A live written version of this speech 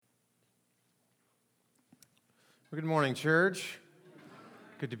Well, good morning, church.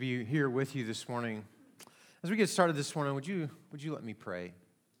 Good to be here with you this morning. As we get started this morning, would you let me pray?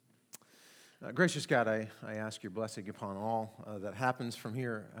 Gracious God, I ask your blessing upon all that happens from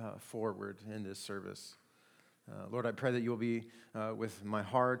here forward in this service. Lord, I pray that you will be with my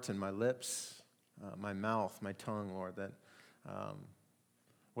heart and my lips, my mouth, my tongue, Lord, that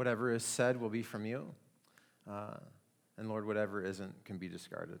whatever is said will be from you, and Lord, whatever isn't can be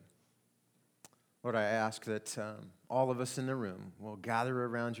discarded. Lord, I ask that all of us in the room will gather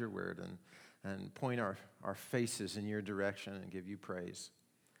around your word and point our faces in your direction and give you praise.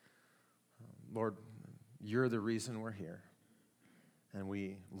 Lord, you're the reason we're here, and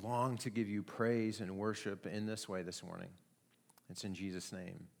we long to give you praise and worship in this way this morning. It's in Jesus'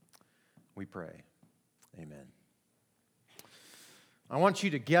 name we pray. Amen. I want you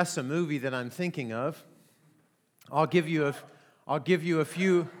to guess a movie that I'm thinking of. I'll give you a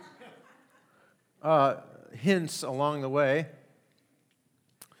few hints along the way.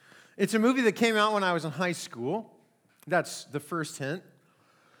 It's a movie that came out when I was in high school. That's the first hint.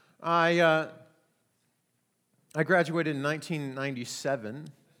 I graduated in 1997.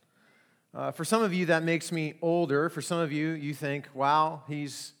 For some of you, that makes me older. For some of you, you think, wow,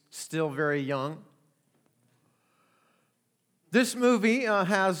 he's still very young. This movie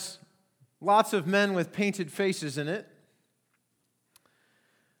has lots of men with painted faces in it.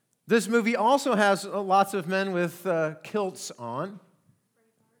 This movie also has lots of men with kilts on.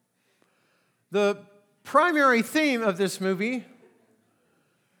 The primary theme of this movie,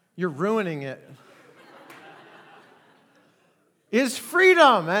 you're ruining it, is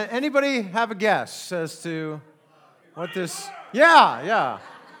freedom. Anybody have a guess as to what this... Yeah.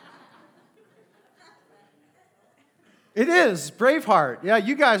 It is Braveheart. Yeah,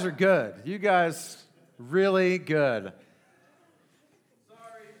 you guys are good. You guys really good.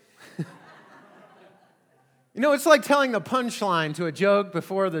 You know, it's like telling the punchline to a joke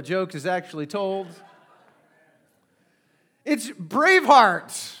before the joke is actually told. It's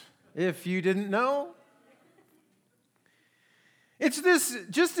Braveheart, if you didn't know. It's this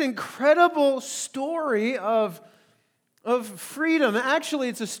just incredible story of freedom. Actually,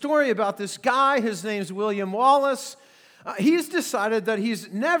 it's a story about this guy. His name's William Wallace. He's decided that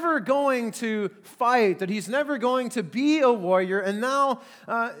he's never going to fight, that he's never going to be a warrior, and now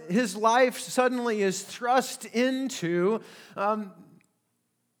his life suddenly is thrust into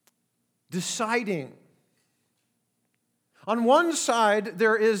deciding. On one side,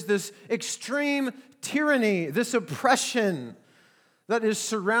 there is this extreme tyranny, this oppression that is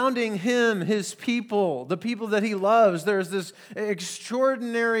surrounding him, his people, the people that he loves. There's this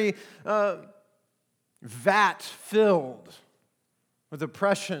extraordinary vat filled with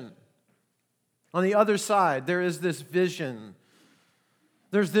oppression. On the other side, there is this vision.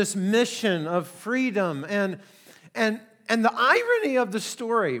 There's this mission of freedom. And the irony of the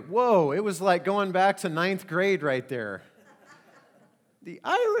story, whoa, it was like going back to 9th grade right there. The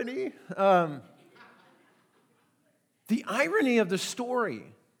irony of the story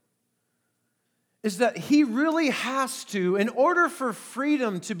is that he really has to, in order for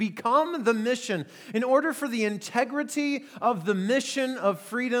freedom to become the mission, in order for the integrity of the mission of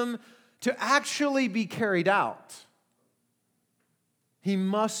freedom to actually be carried out, he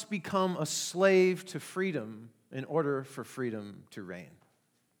must become a slave to freedom in order for freedom to reign.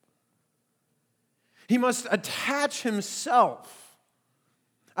 He must attach himself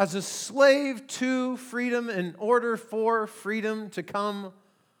as a slave to freedom in order for freedom to come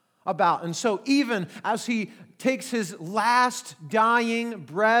about. And so even as he takes his last dying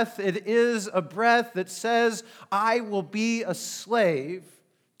breath, it is a breath that says, I will be a slave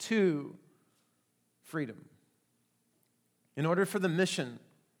to freedom in order for the mission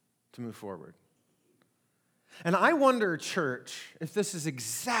to move forward. And I wonder, church, if this is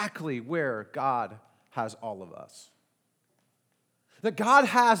exactly where God has all of us. That God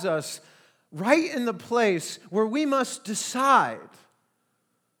has us right in the place where we must decide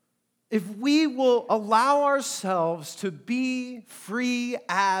if we will allow ourselves to be free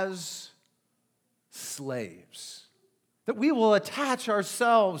as slaves, that we will attach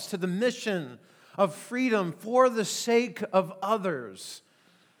ourselves to the mission of freedom for the sake of others,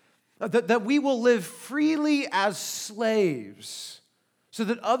 that we will live freely as slaves so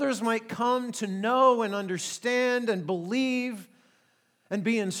that others might come to know and understand and believe and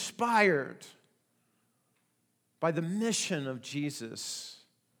be inspired by the mission of Jesus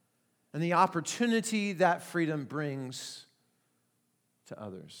and the opportunity that freedom brings to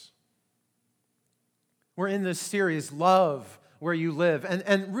others. We're in this series, Love Where You Live.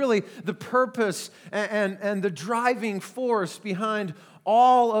 And really, the purpose and the driving force behind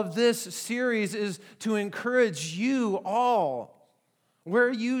all of this series is to encourage you all,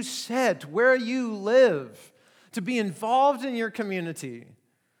 where you sit, where you live, to be involved in your community.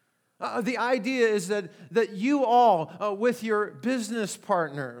 The idea is that you all, with your business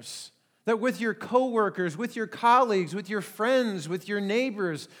partners, that with your coworkers, with your colleagues, with your friends, with your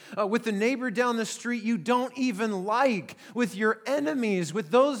neighbors, with the neighbor down the street you don't even like, with your enemies,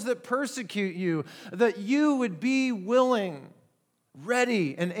 with those that persecute you, that you would be willing,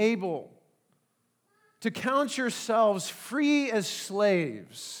 ready, and able to count yourselves free as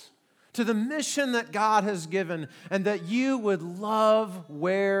slaves to the mission that God has given, and that you would love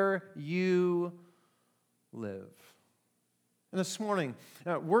where you live. And this morning,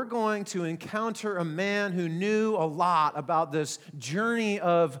 we're going to encounter a man who knew a lot about this journey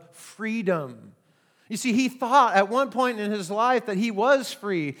of freedom. You see, he thought at one point in his life that he was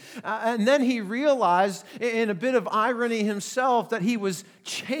free, and then he realized, in a bit of irony himself, that he was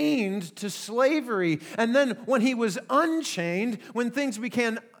chained to slavery. And then when he was unchained, when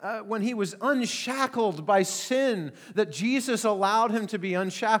he was unshackled by sin that Jesus allowed him to be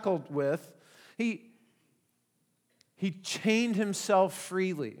unshackled with, he chained himself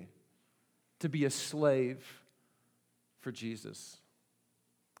freely to be a slave for Jesus.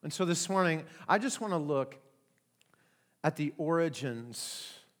 And so this morning, I just want to look at the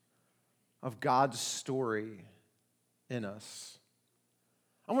origins of God's story in us.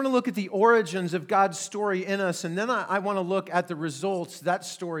 I want to look at the origins of God's story in us, and then I want to look at the results that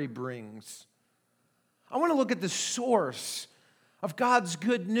story brings. I want to look at the source of God's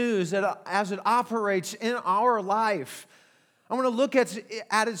good news as it operates in our life. I want to look at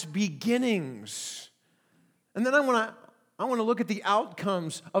its beginnings. And then I want to look at the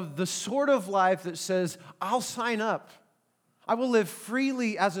outcomes of the sort of life that says, I'll sign up. I will live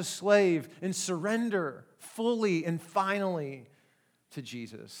freely as a slave and surrender fully and finally to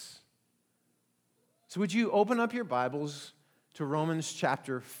Jesus. So would you open up your Bibles to Romans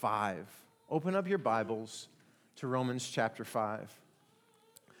chapter 5. Open up your Bibles to Romans chapter 5.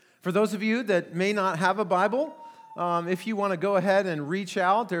 For those of you that may not have a Bible, if you want to go ahead and reach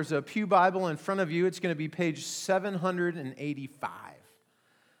out, there's a pew Bible in front of you. It's going to be page 785.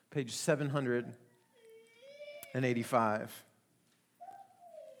 Page 785.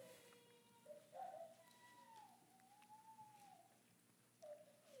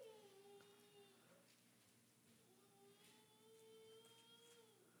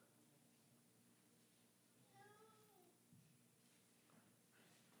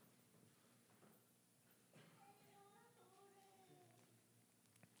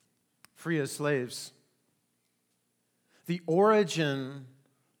 Free as slaves. The origin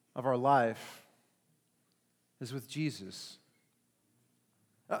of our life is with Jesus.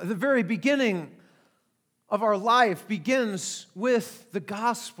 The very beginning of our life begins with the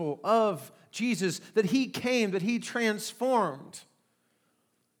gospel of Jesus, that He came, that He transformed.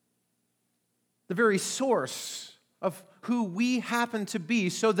 The very source of who we happen to be,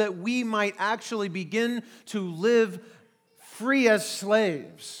 so that we might actually begin to live free as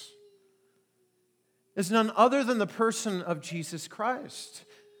slaves, is none other than the person of Jesus Christ.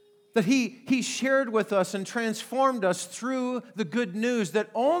 That He shared with us and transformed us through the good news that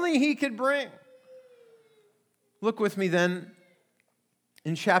only He could bring. Look with me then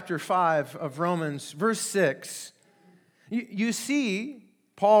in chapter 5 of Romans, verse 6. You see,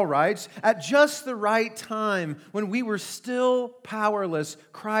 Paul writes, at just the right time, when we were still powerless,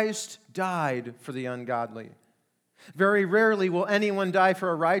 Christ died for the ungodly. Very rarely will anyone die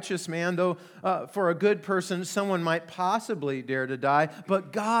for a righteous man, though for a good person someone might possibly dare to die.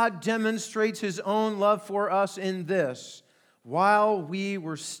 But God demonstrates His own love for us in this: while we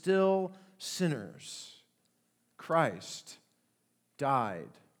were still sinners, Christ died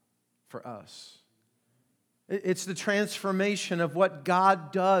for us. It's the transformation of what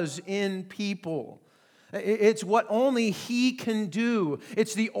God does in people. It's what only He can do.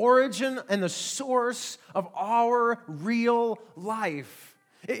 It's the origin and the source of our real life.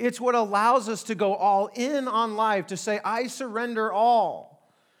 It's what allows us to go all in on life, to say, I surrender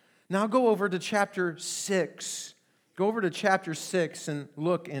all. Now go over to chapter 6. Go over to chapter 6 and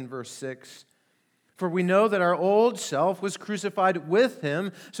look in verse 6. For we know that our old self was crucified with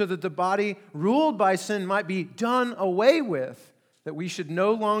Him, so that the body ruled by sin might be done away with, that we should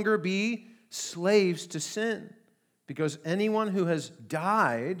no longer be slaves to sin, because anyone who has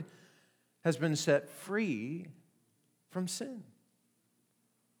died has been set free from sin.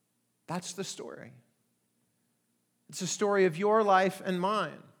 That's the story. It's a story of your life and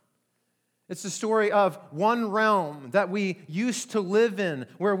mine. It's the story of one realm that we used to live in,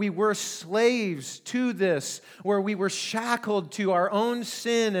 where we were slaves to this, where we were shackled to our own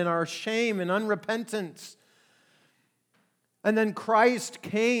sin and our shame and unrepentance. And then Christ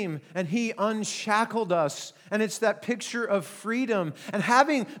came and He unshackled us. And it's that picture of freedom. And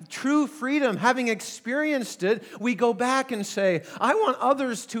having true freedom, having experienced it, we go back and say, I want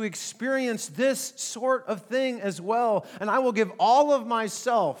others to experience this sort of thing as well. And I will give all of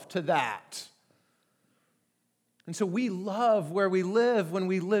myself to that. And so we love where we live when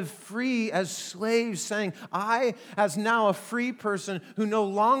we live free as slaves, saying, I, as now a free person who no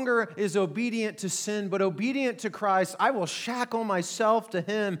longer is obedient to sin, but obedient to Christ, I will shackle myself to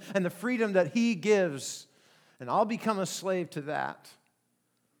Him and the freedom that He gives, and I'll become a slave to that.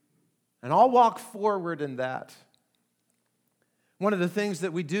 And I'll walk forward in that. One of the things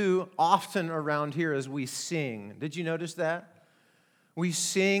that we do often around here is we sing. Did you notice that? We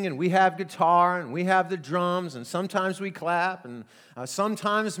sing and we have guitar and we have the drums and sometimes we clap and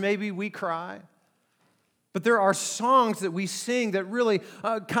sometimes maybe we cry. But there are songs that we sing that really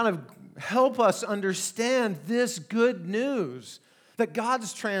kind of help us understand this good news that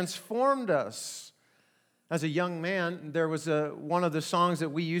God's transformed us. As a young man, there was one of the songs that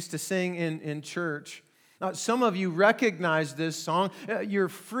we used to sing in church. Some of you recognize this song. You're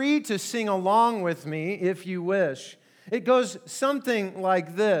free to sing along with me if you wish. It goes something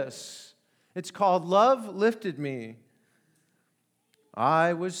like this. It's called Love Lifted Me.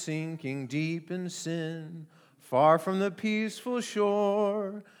 I was sinking deep in sin, far from the peaceful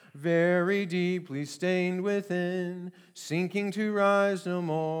shore, very deeply stained within, sinking to rise no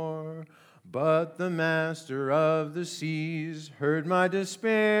more. But the master of the seas heard my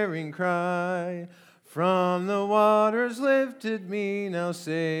despairing cry. From the waters lifted me, now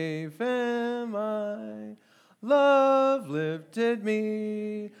safe am I. Love lifted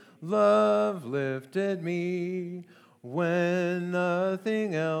me, love lifted me, when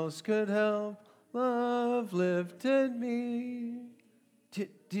nothing else could help, love lifted me.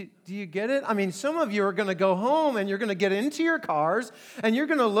 Do you get it? I mean, some of you are going to go home and you're going to get into your cars and you're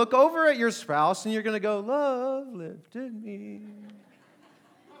going to look over at your spouse and you're going to go, love lifted me.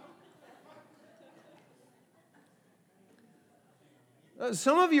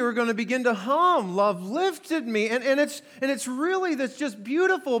 Some of you are going to begin to hum, love lifted me. And it's really this just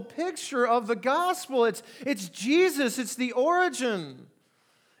beautiful picture of the gospel. It's Jesus. It's the origin.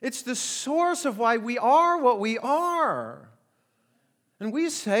 It's the source of why we are what we are. And we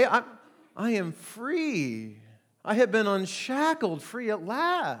say, I am free. I have been unshackled, free at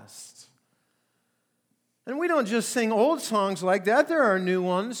last. And we don't just sing old songs like that. There are new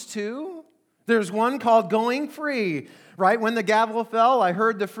ones too. There's one called Going Free. Right when the gavel fell, I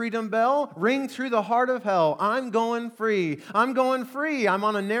heard the freedom bell ring through the heart of hell. I'm going free. I'm going free. I'm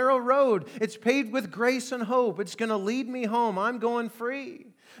on a narrow road. It's paved with grace and hope. It's going to lead me home. I'm going free.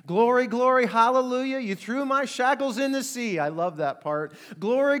 Glory, glory, hallelujah. You threw my shackles in the sea. I love that part.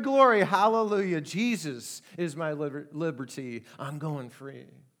 Glory, glory, hallelujah. Jesus is my liberty. I'm going free.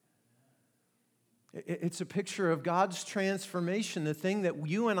 It's a picture of God's transformation, the thing that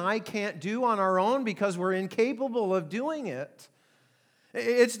you and I can't do on our own because we're incapable of doing it.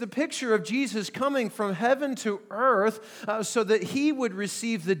 It's the picture of Jesus coming from heaven to earth so that He would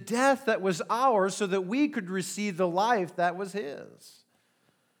receive the death that was ours so that we could receive the life that was His.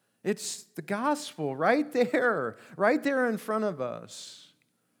 It's the gospel right there in front of us.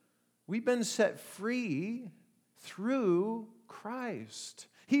 We've been set free through Christ.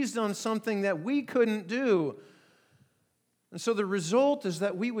 He's done something that we couldn't do. And so the result is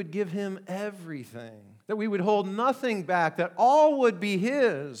that we would give Him everything, that we would hold nothing back, that all would be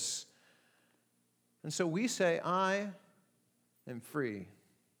His. And so we say, I am free.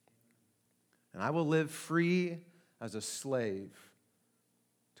 And I will live free as a slave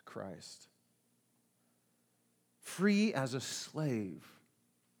to Christ. Free as a slave.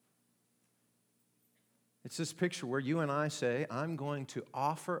 It's this picture where you and I say, I'm going to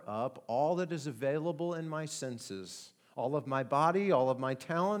offer up all that is available in my senses, all of my body, all of my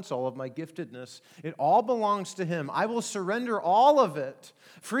talents, all of my giftedness. It all belongs to Him. I will surrender all of it.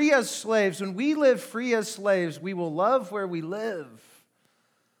 Free as slaves. When we live free as slaves, we will love where we live.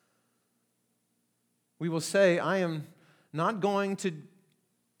 We will say, I am not going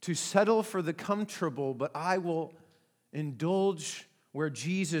to settle for the comfortable, but I will indulge where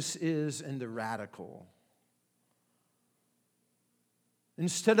Jesus is in the radical.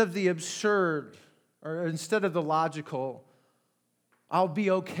 Instead of the absurd, or instead of the logical, I'll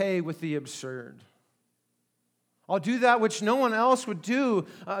be okay with the absurd. I'll do that which no one else would do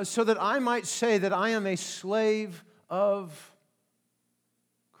so that I might say that I am a slave of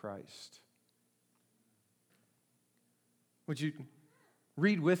Christ. Would you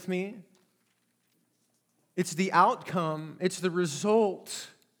read with me? It's the outcome, it's the result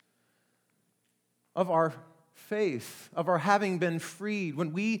of our faith, of our having been freed.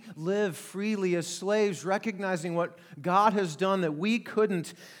 When we live freely as slaves, recognizing what God has done that we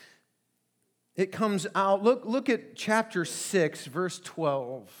couldn't, it comes out. Look at chapter 6, verse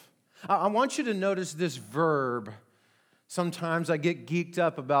 12. I want you to notice this verb. Sometimes I get geeked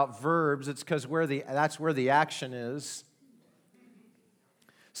up about verbs. It's because that's where the action is.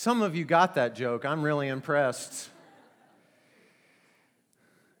 Some of you got that joke. I'm really impressed.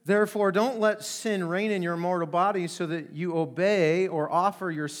 Therefore, don't let sin reign in your mortal body so that you obey or offer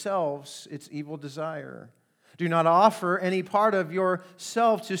yourselves its evil desire. Do not offer any part of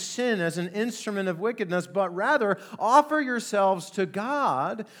yourself to sin as an instrument of wickedness, but rather offer yourselves to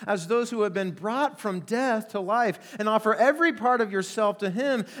God as those who have been brought from death to life, and offer every part of yourself to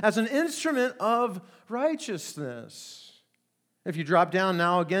Him as an instrument of righteousness. If you drop down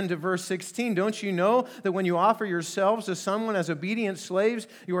now again to verse 16, don't you know that when you offer yourselves to someone as obedient slaves,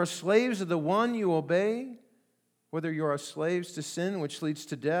 you are slaves of the one you obey? Whether you are slaves to sin, which leads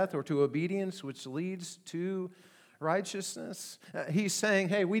to death, or to obedience, which leads to righteousness. He's saying,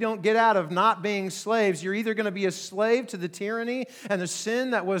 hey, we don't get out of not being slaves. You're either going to be a slave to the tyranny and the sin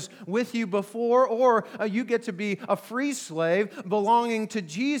that was with you before, or you get to be a free slave belonging to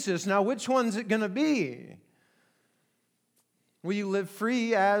Jesus. Now, which one's it going to be? Will you live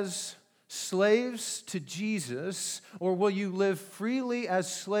free as slaves to Jesus, or will you live freely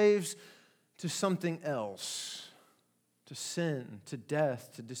as slaves to something else? To sin, to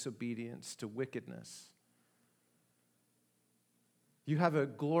death, to disobedience, to wickedness. You have a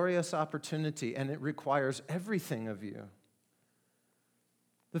glorious opportunity, and it requires everything of you.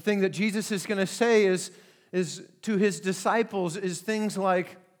 The thing that Jesus is going to say is to His disciples is things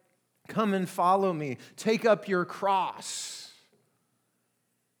like, come and follow me, take up your cross.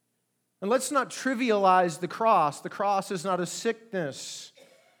 And let's not trivialize the cross. The cross is not a sickness.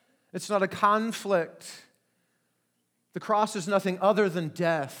 It's not a conflict. The cross is nothing other than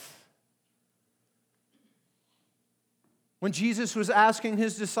death. When Jesus was asking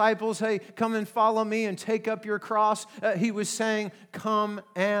His disciples, hey, come and follow me and take up your cross, He was saying, come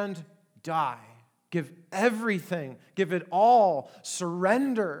and die. Give everything. Give it all.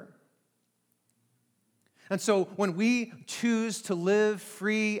 Surrender. And so when we choose to live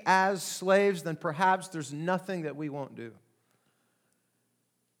free as slaves, then perhaps there's nothing that we won't do.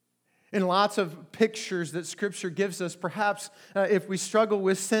 In lots of pictures that Scripture gives us, perhaps if we struggle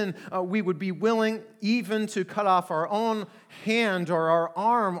with sin, we would be willing even to cut off our own hand or our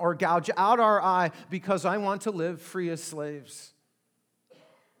arm or gouge out our eye because I want to live free as slaves.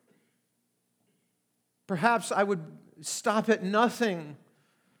 Perhaps I would stop at nothing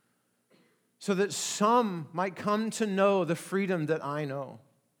so that some might come to know the freedom that I know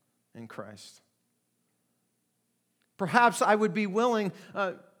in Christ. Perhaps I would be willing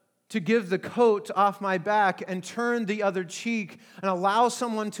to give the coat off my back and turn the other cheek and allow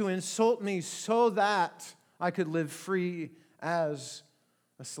someone to insult me so that I could live free as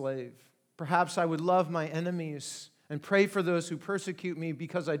a slave. Perhaps I would love my enemies and pray for those who persecute me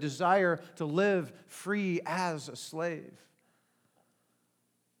because I desire to live free as a slave.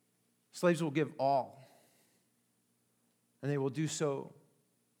 Slaves will give all, and they will do so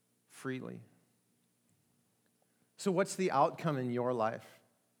freely. So what's the outcome in your life?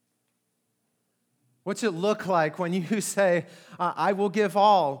 What's it look like when you say, I will give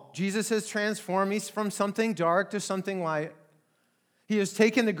all? Jesus has transformed me from something dark to something light. He has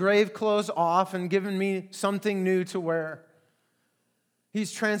taken the grave clothes off and given me something new to wear.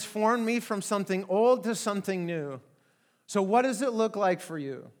 He's transformed me from something old to something new. So what does it look like for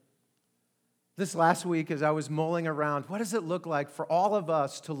you? This last week, as I was mulling around, what does it look like for all of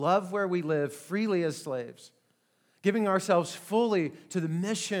us to love where we live freely as slaves, giving ourselves fully to the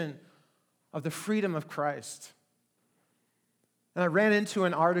mission of the freedom of Christ? And I ran into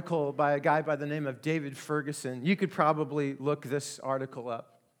an article by a guy by the name of David Ferguson. You could probably look this article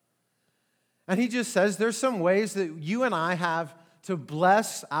up. And he just says there's some ways that you and I have to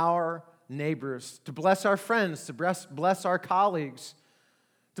bless our neighbors, to bless our friends, to bless our colleagues,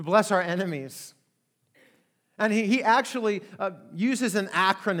 to bless our enemies. And he actually uses an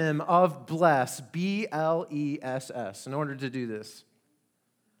acronym of BLESS, B-L-E-S-S, in order to do this.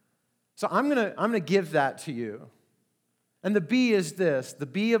 So I'm gonna give that to you. And the B is this, the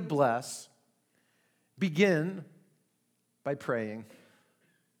B of bless, begin by praying.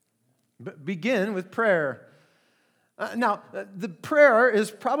 Begin with prayer. Now, the prayer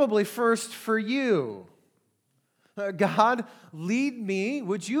is probably first for you. God, lead me.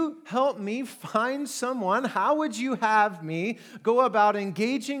 Would you help me find someone? How would you have me go about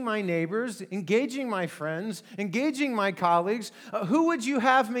engaging my neighbors, engaging my friends, engaging my colleagues? Who would you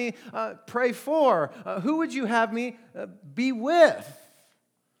have me pray for? Who would you have me be with?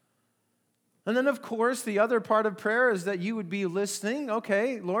 And then, of course, the other part of prayer is that you would be listening.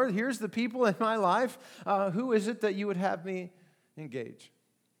 Okay, Lord, here's the people in my life. Who is it that you would have me engage?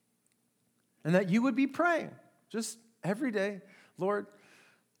 And that you would be praying. Just every day, Lord,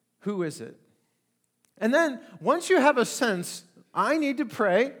 who is it? And then once you have a sense, I need to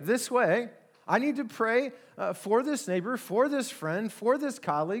pray this way. I need to pray for this neighbor, for this friend, for this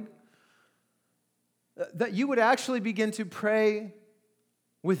colleague. That you would actually begin to pray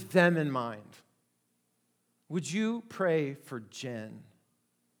with them in mind. Would you pray for Jen?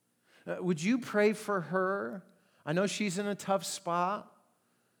 Would you pray for her? I know she's in a tough spot.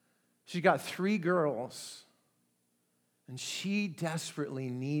 She's got 3 girls. And she desperately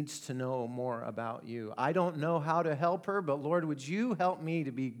needs to know more about you. I don't know how to help her, but Lord, would you help me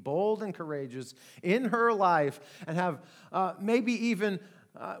to be bold and courageous in her life and have maybe even,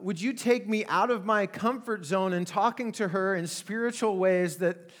 would you take me out of my comfort zone and talking to her in spiritual ways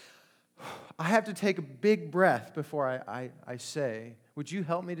that I have to take a big breath before I say, would you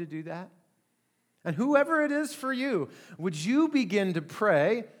help me to do that? And whoever it is for you, would you begin to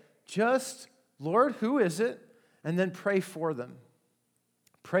pray just, Lord, who is it? And then pray for them.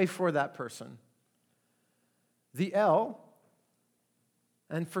 Pray for that person. The L,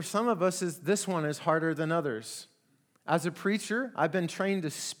 and for some of us, this one is harder than others. As a preacher, I've been trained to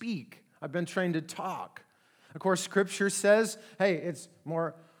speak. I've been trained to talk. Of course, Scripture says, hey, it's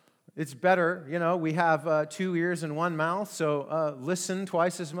better, we have 2 ears and 1 mouth, so listen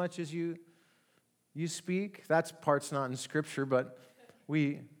twice as much as you speak. That part's not in Scripture, but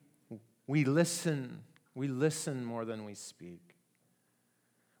we listen. We listen more than we speak.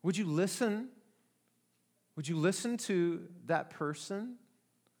 Would you listen? Would you listen to that person?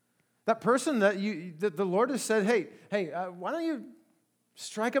 That person that the Lord has said, hey, why don't you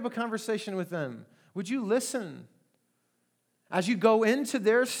strike up a conversation with them? Would you listen? As you go into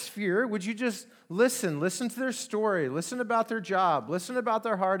their sphere, would you just listen? Listen to their story. Listen about their job. Listen about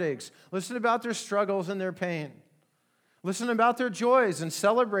their heartaches. Listen about their struggles and their pain. Listen about their joys and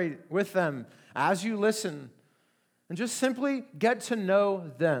celebrate with them as you listen. And just simply get to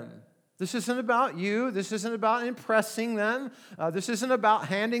know them. This isn't about you. This isn't about impressing them. This isn't about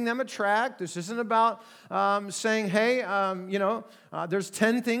handing them a tract. This isn't about saying, hey, there's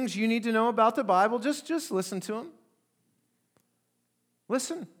 10 things you need to know about the Bible. Just listen to them.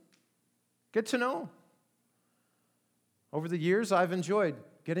 Listen. Get to know. Over the years, I've enjoyed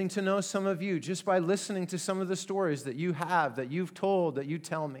getting to know some of you just by listening to some of the stories that you have, that you've told, that you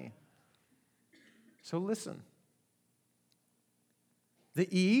tell me. So listen. The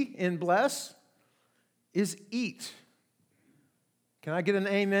E in bless is eat. Can I get an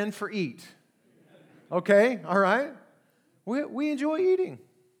amen for eat? Okay, all right. We enjoy eating.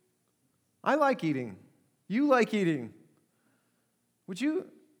 I like eating. You like eating. Would you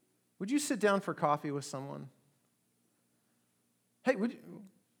sit down for coffee with someone? Hey,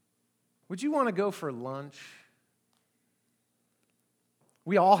 would you want to go for lunch?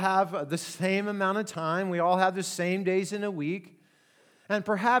 We all have the same amount of time. We all have the same days in a week. And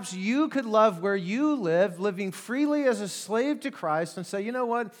perhaps you could love where you live, living freely as a slave to Christ, and say, you know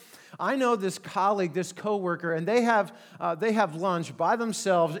what? I know this colleague, this coworker, and they have lunch by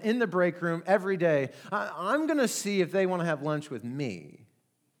themselves in the break room every day. I'm going to see if they want to have lunch with me.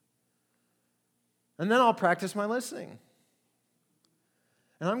 And then I'll practice my listening.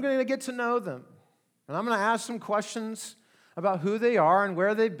 And I'm going to get to know them. And I'm going to ask some questions about who they are and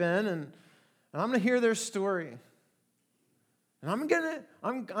where they've been, and I'm going to hear their story. And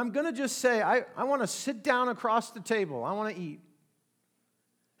I'm gonna just say, I want to sit down across the table. I want to eat.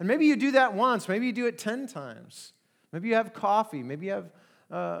 And maybe you do that once. Maybe you do it 10 times. Maybe you have coffee. Maybe you have,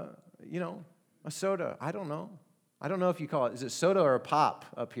 a soda. I don't know. I don't know if you call it. Is it soda or a pop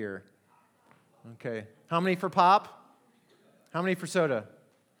up here? Okay. How many for pop? How many for soda?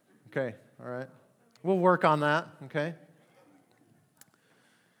 Okay. All right. We'll work on that. Okay.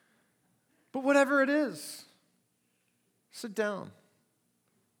 But whatever it is, sit down.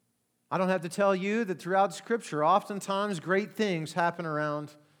 I don't have to tell you that throughout Scripture, oftentimes great things happen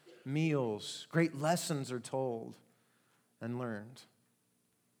around meals. Great lessons are told and learned.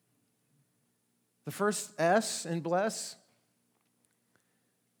 The first S in bless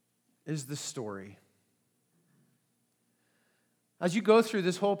is the story. As you go through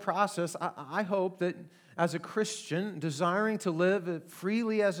this whole process, I hope that as a Christian, desiring to live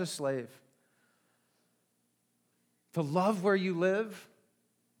freely as a slave, to love where you live,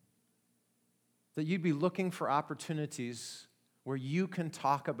 that you'd be looking for opportunities where you can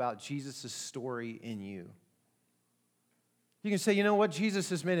talk about Jesus' story in you. You can say, you know what?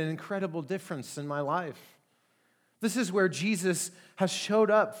 Jesus has made an incredible difference in my life. This is where Jesus has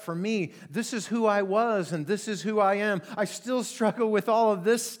showed up for me. This is who I was, and this is who I am. I still struggle with all of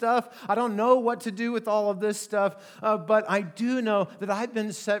this stuff. I don't know what to do with all of this stuff, but I do know that I've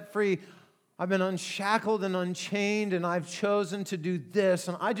been set free. I've been unshackled and unchained, and I've chosen to do this.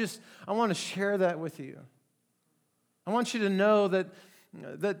 And I want to share that with you. I want you to know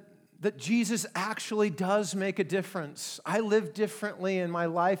that Jesus actually does make a difference. I live differently, and my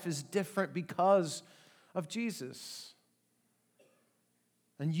life is different because of Jesus.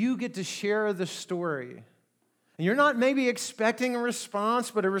 And you get to share the story. And you're not maybe expecting a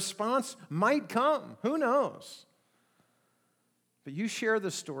response, but a response might come. Who knows? But you share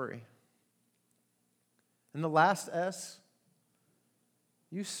the story. And the last S,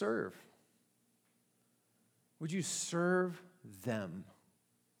 you serve. Would you serve them?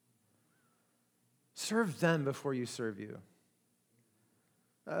 Serve them before you serve you.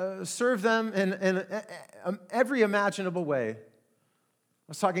 Serve them in every imaginable way. I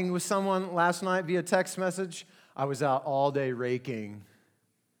was talking with someone last night via text message. I was out all day raking.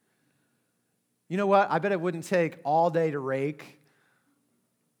 You know what? I bet it wouldn't take all day to rake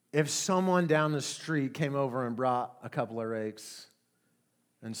if someone down the street came over and brought a couple of rakes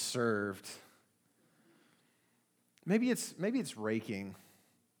and served. Maybe it's raking.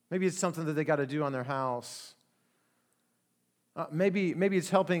 Maybe it's something that they got to do on their house. Maybe it's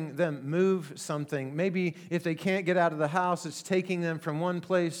helping them move something. Maybe if they can't get out of the house, it's taking them from one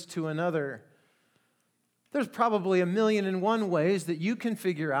place to another. There's probably 1,000,001 ways that you can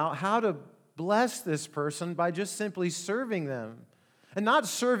figure out how to bless this person by just simply serving them. And not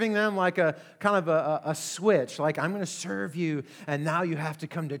serving them like a kind of a switch, like I'm going to serve you and now you have to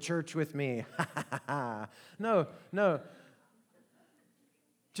come to church with me. No.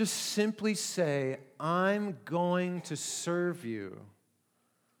 Just simply say, I'm going to serve you.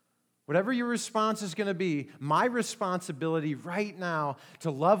 Whatever your response is going to be, my responsibility right now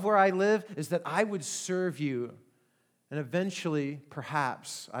to love where I live is that I would serve you. And eventually,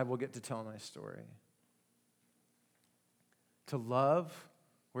 perhaps, I will get to tell my story. To love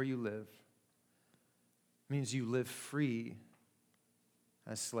where you live means you live free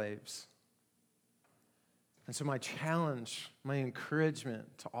as slaves. And so my challenge, my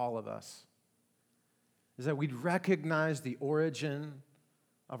encouragement to all of us is that we'd recognize the origin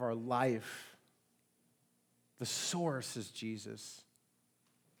of our life. The source is Jesus.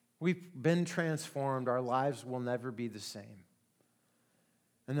 We've been transformed. Our lives will never be the same.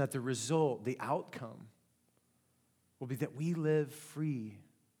 And that the result, the outcome, will be that we live free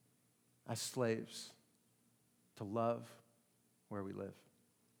as slaves to love where we live.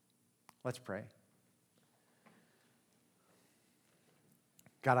 Let's pray.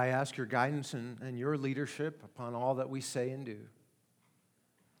 God, I ask your guidance and your leadership upon all that we say and do.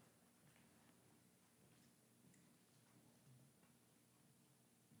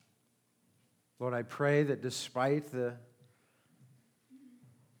 Lord, I pray that despite the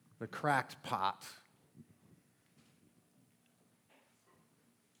cracked pot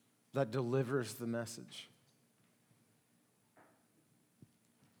that delivers the message,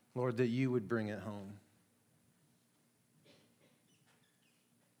 Lord, that you would bring it home.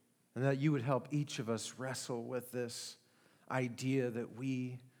 And that you would help each of us wrestle with this idea that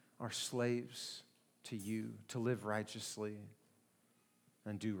we are slaves to you, to live righteously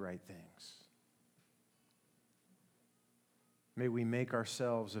and do right things. May we make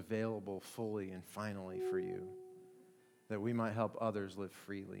ourselves available fully and finally for you, that we might help others live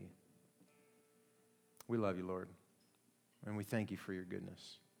freely. We love you, Lord, and we thank you for your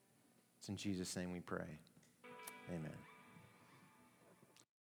goodness. It's in Jesus' name we pray. Amen.